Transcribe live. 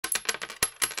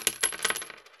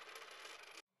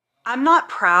I'm not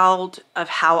proud of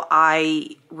how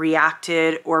I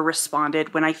reacted or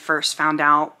responded when I first found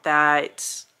out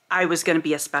that I was going to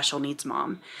be a special needs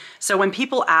mom. So when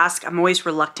people ask, I'm always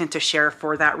reluctant to share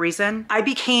for that reason. I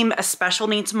became a special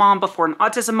needs mom before an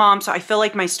autism mom, so I feel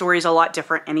like my story is a lot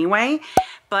different anyway.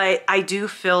 But I do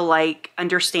feel like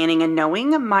understanding and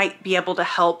knowing might be able to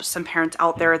help some parents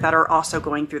out there that are also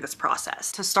going through this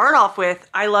process. To start off with,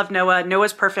 I love Noah.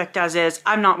 Noah's perfect as is.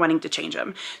 I'm not wanting to change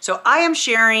him. So I am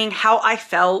sharing how I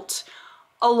felt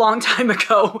a long time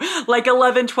ago, like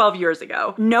 11, 12 years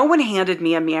ago. No one handed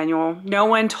me a manual. No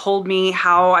one told me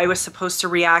how I was supposed to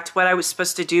react, what I was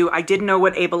supposed to do. I didn't know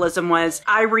what ableism was.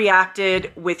 I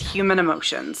reacted with human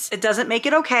emotions. It doesn't make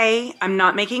it okay. I'm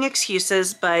not making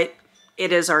excuses, but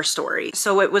it is our story.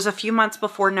 So it was a few months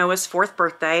before Noah's 4th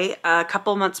birthday, a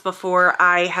couple months before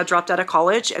I had dropped out of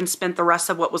college and spent the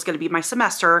rest of what was going to be my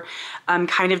semester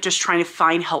kind of just trying to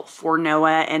find help for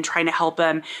Noah and trying to help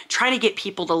him, trying to get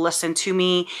people to listen to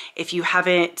me. If you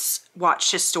haven't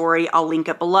watched his story, I'll link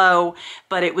it below,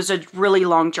 but it was a really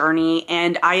long journey,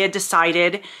 and I had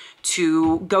decided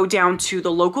to go down to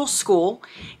the local school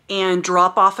and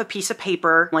drop off a piece of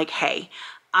paper like, hey,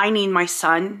 I need my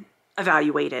son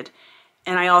evaluated.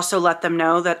 And I also let them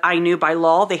know that I knew by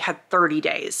law they had 30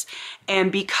 days.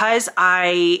 And because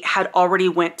I had already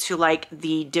went to like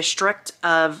the district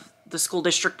of the school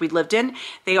district we lived in,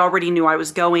 they already knew I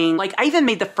was going. Like I even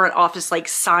made the front office like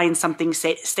sign something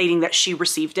stating that she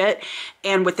received it.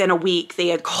 And within a week they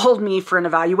had called me for an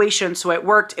evaluation. So it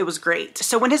worked. It was great.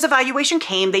 So when his evaluation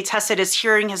came, they tested his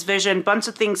hearing, his vision, bunch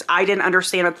of things I didn't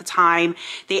understand at the time.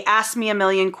 They asked me a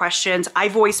million questions. I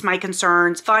voiced my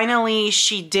concerns. Finally,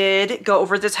 she did go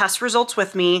over the test results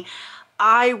with me.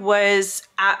 I was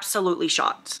absolutely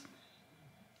shocked.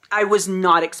 I was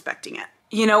not expecting it.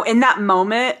 You know, in that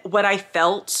moment, what I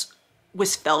felt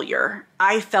was failure.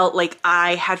 I felt like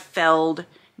I had failed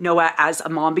Noah as a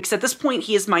mom, because at this point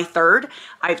he is my third.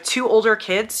 I have 2 older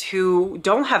kids who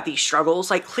don't have these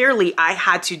struggles. Like clearly I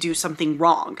had to do something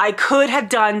wrong. I could have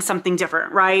done something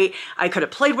different, right? I could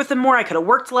have played with him more. I could have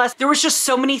worked less. There was just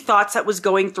so many thoughts that was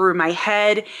going through my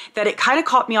head that it kind of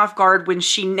caught me off guard when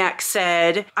she next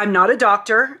said, I'm not a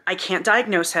doctor. I can't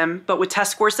diagnose him, but with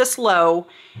test scores this low,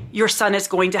 your son is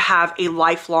going to have a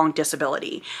lifelong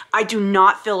disability. I do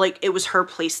not feel like it was her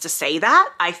place to say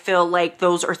that. I feel like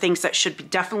those are things that should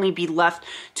definitely be left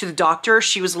to the doctor.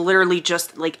 She was literally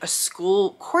just like a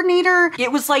school coordinator.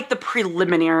 It was like the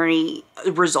preliminary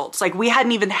results. Like we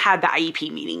hadn't even had the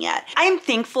IEP meeting yet. I am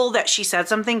thankful that she said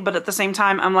something, but at the same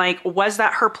time, I'm like, was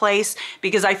that her place?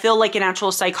 Because I feel like an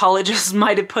actual psychologist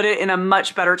might have put it in a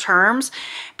much better terms,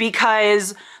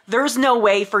 because there's no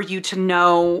way for you to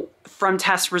know from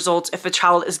test results if a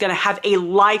child is going to have a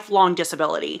lifelong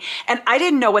disability. And I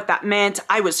didn't know what that meant.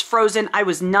 I was frozen. I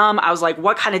was numb. I was like,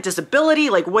 what kind of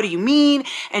disability? Like, what do you mean?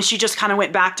 And she just kind of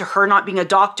went back to her not being a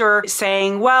doctor,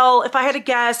 saying, well, if I had to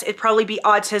guess, it'd probably be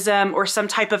autism or some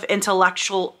type of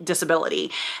intellectual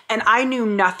disability. And I knew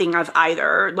nothing of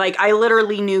either. Like, I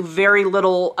literally knew very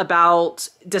little about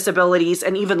disabilities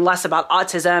and even less about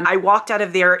autism. I walked out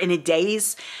of there in a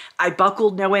daze. I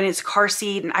buckled Noah in his car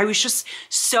seat and I was just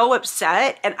so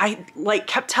upset. And I like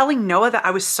kept telling Noah that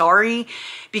I was sorry,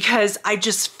 because I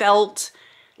just felt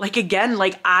like, again,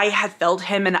 like I had failed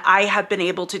him and I had been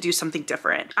able to do something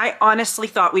different. I honestly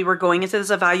thought we were going into this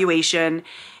evaluation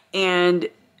and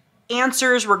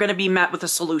answers were going to be met with a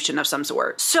solution of some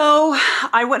sort. So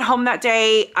I went home that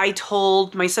day. I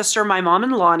told my sister, my mom,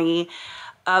 and Lonnie.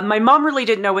 My mom really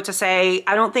didn't know what to say.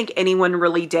 I don't think anyone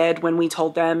really did when we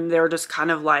told them. They were just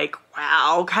kind of like,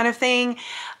 wow, kind of thing.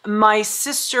 My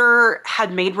sister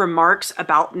had made remarks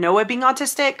about Noah being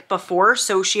autistic before,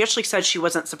 so she actually said she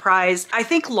wasn't surprised. I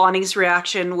think Lonnie's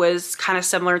reaction was kind of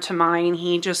similar to mine.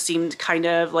 He just seemed kind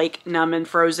of like numb and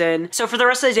frozen. So for the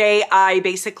rest of the day, I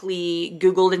basically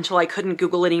Googled until I couldn't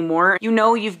Google anymore. You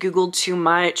know you've Googled too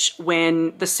much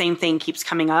when the same thing keeps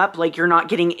coming up, like you're not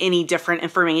getting any different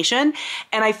information.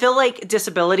 And I feel like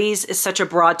disabilities is such a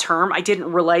broad term. I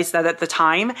didn't realize that at the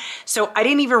time. So I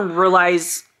didn't even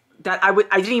realize that I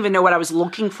didn't even know what I was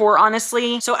looking for,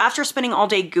 honestly. So after spending all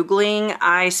day Googling,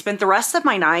 I spent the rest of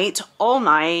my night, all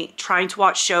night, trying to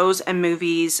watch shows and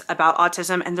movies about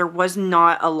autism, and there was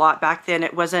not a lot back then.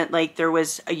 It wasn't like there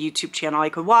was a YouTube channel I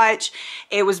could watch.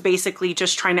 It was basically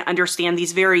just trying to understand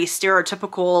these very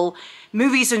stereotypical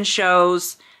movies and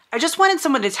shows I just wanted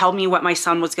someone to tell me what my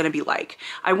son was going to be like.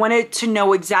 I wanted to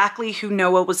know exactly who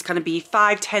Noah was going to be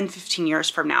 5, 10, 15 years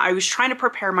from now. I was trying to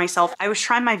prepare myself. I was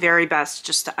trying my very best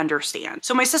just to understand.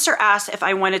 So my sister asked if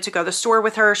I wanted to go to the store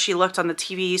with her. She looked on the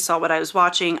TV, saw what I was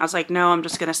watching. I was like, no, I'm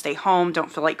just going to stay home.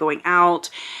 Don't feel like going out.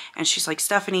 And she's like,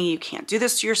 Stephanie, you can't do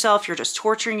this to yourself. You're just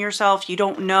torturing yourself. You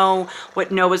don't know what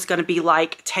Noah's going to be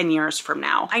like 10 years from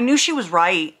now. I knew she was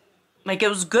right. Like, it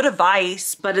was good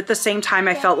advice, but at the same time,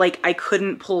 I felt like I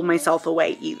couldn't pull myself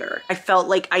away either. I felt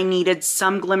like I needed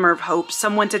some glimmer of hope,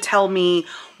 someone to tell me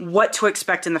what to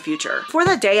expect in the future. For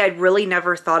the day, I'd really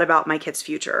never thought about my kids'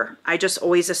 future. I just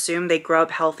always assumed they'd grow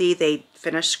up healthy, they'd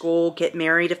finish school, get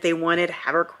married if they wanted,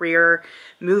 have a career,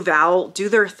 move out, do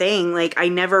their thing. Like, I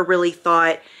never really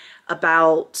thought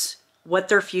about what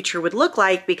their future would look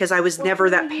like because I was never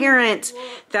that parent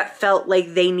that felt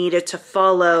like they needed to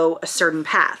follow a certain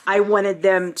path. I wanted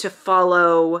them to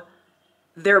follow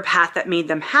their path that made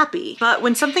them happy. But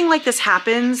when something like this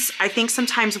happens, I think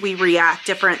sometimes we react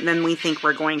different than we think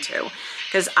we're going to.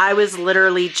 Because I was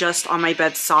literally just on my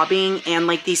bed sobbing, and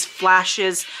like these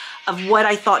flashes of what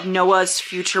I thought Noah's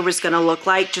future was gonna look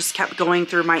like just kept going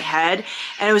through my head.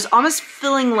 And it was almost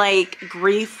feeling like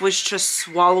grief was just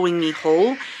swallowing me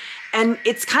whole. And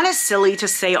it's kind of silly to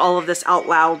say all of this out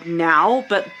loud now,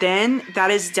 but then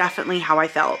that is definitely how I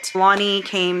felt. Lonnie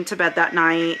came to bed that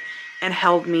night and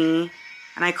held me,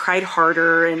 and I cried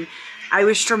harder, and I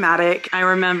was dramatic. I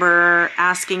remember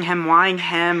asking him, why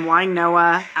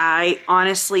Noah? I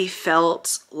honestly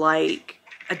felt like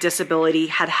a disability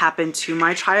had happened to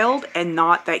my child and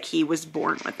not that he was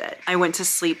born with it. I went to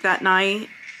sleep that night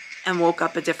and woke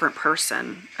up a different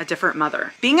person, a different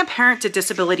mother. Being a parent to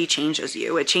disability changes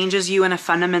you. It changes you in a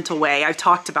fundamental way. I've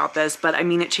talked about this, but I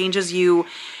mean, it changes you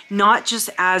not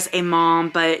just as a mom,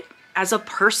 but as a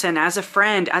person, as a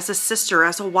friend, as a sister,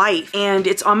 as a wife. And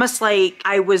it's almost like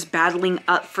I was battling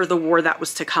up for the war that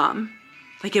was to come.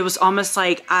 Like, it was almost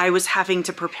like I was having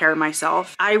to prepare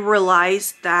myself. I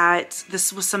realized that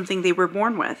this was something they were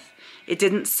born with. It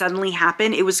didn't suddenly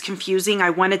happen. It was confusing.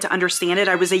 I wanted to understand it.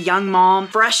 I was a young mom,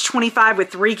 fresh 25 with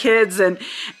 3 kids,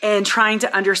 and trying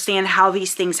to understand how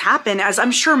these things happen, as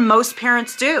I'm sure most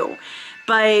parents do.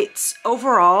 But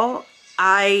overall,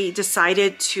 I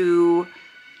decided to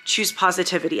choose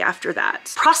positivity after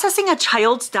that. Processing a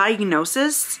child's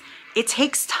diagnosis, it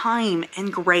takes time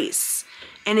and grace.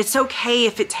 And it's okay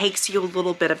if it takes you a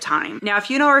little bit of time. Now, if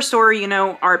you know our story, you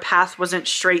know our path wasn't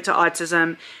straight to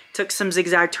autism, took some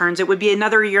zigzag turns. It would be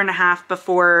another 1.5 years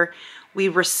before we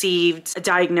received a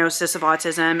diagnosis of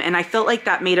autism, and I felt like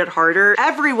that made it harder.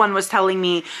 Everyone was telling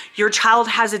me, your child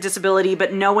has a disability,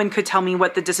 but no one could tell me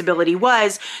what the disability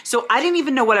was. So I didn't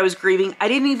even know what I was grieving. I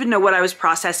didn't even know what I was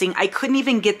processing. I couldn't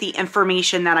even get the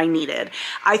information that I needed.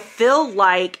 I feel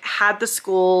like had the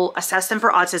school assessed them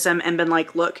for autism and been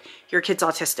like, look, your kid's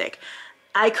autistic,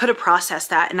 I could have processed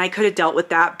that and I could have dealt with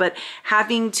that, but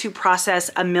having to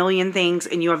process a million things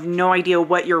and you have no idea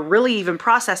what you're really even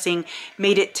processing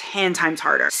made it 10 times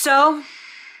harder. So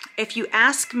if you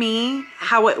ask me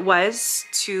how it was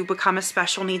to become a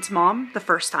special needs mom the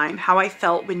first time, how I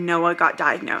felt when Noah got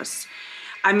diagnosed,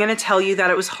 I'm gonna tell you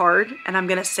that it was hard, and I'm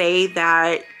gonna say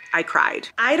that I cried.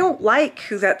 I don't like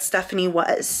who that Stephanie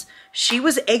was. She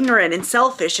was ignorant and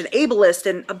selfish and ableist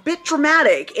and a bit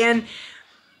dramatic, and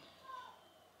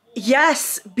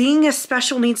yes, being a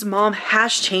special needs mom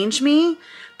has changed me,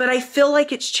 but I feel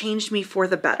like it's changed me for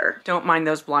the better. Don't mind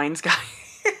those blinds, guys.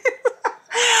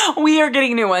 We are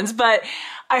getting new ones, but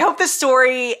I hope this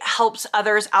story helps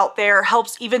others out there,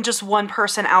 helps even just one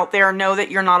person out there know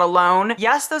that you're not alone.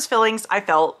 Yes, those feelings I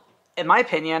felt, in my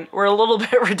opinion, were a little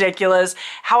bit ridiculous.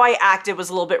 How I acted was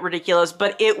a little bit ridiculous,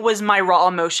 but it was my raw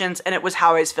emotions and it was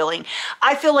how I was feeling.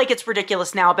 I feel like it's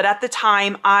ridiculous now, but at the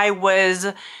time I was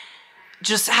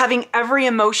just having every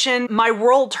emotion. My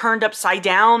world turned upside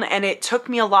down and it took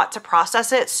me a lot to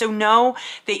process it. So know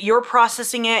that you're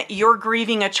processing it. You're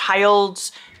grieving a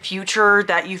child's future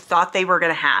that you thought they were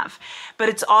gonna have. But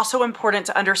it's also important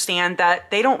to understand that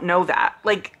they don't know that.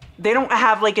 Like, they don't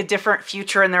have like a different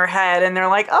future in their head and they're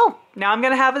like, oh, now I'm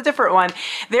gonna have a different one.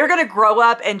 They're gonna grow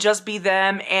up and just be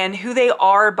them, and who they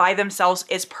are by themselves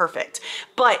is perfect.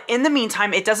 But in the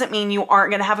meantime, it doesn't mean you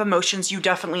aren't gonna have emotions. You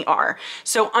definitely are.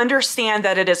 So understand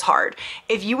that it is hard.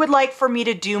 If you would like for me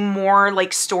to do more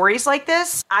like stories like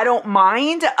this, I don't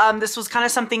mind. This was kind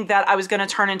of something that I was gonna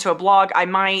turn into a blog. I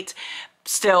might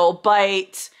still,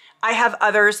 but I have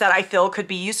others that I feel could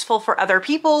be useful for other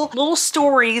people. Little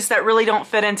stories that really don't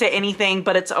fit into anything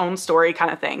but its own story kind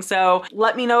of thing. So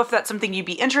let me know if that's something you'd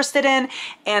be interested in.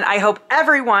 And I hope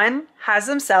everyone has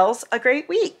themselves a great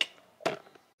week.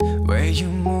 Where you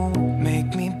move,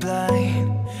 make me blind.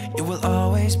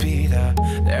 ya.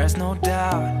 There's no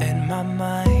doubt in my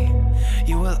mind,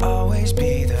 you will always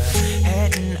be there,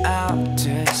 heading out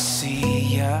to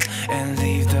see ya and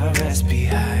leave the rest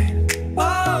behind.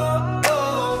 Oh,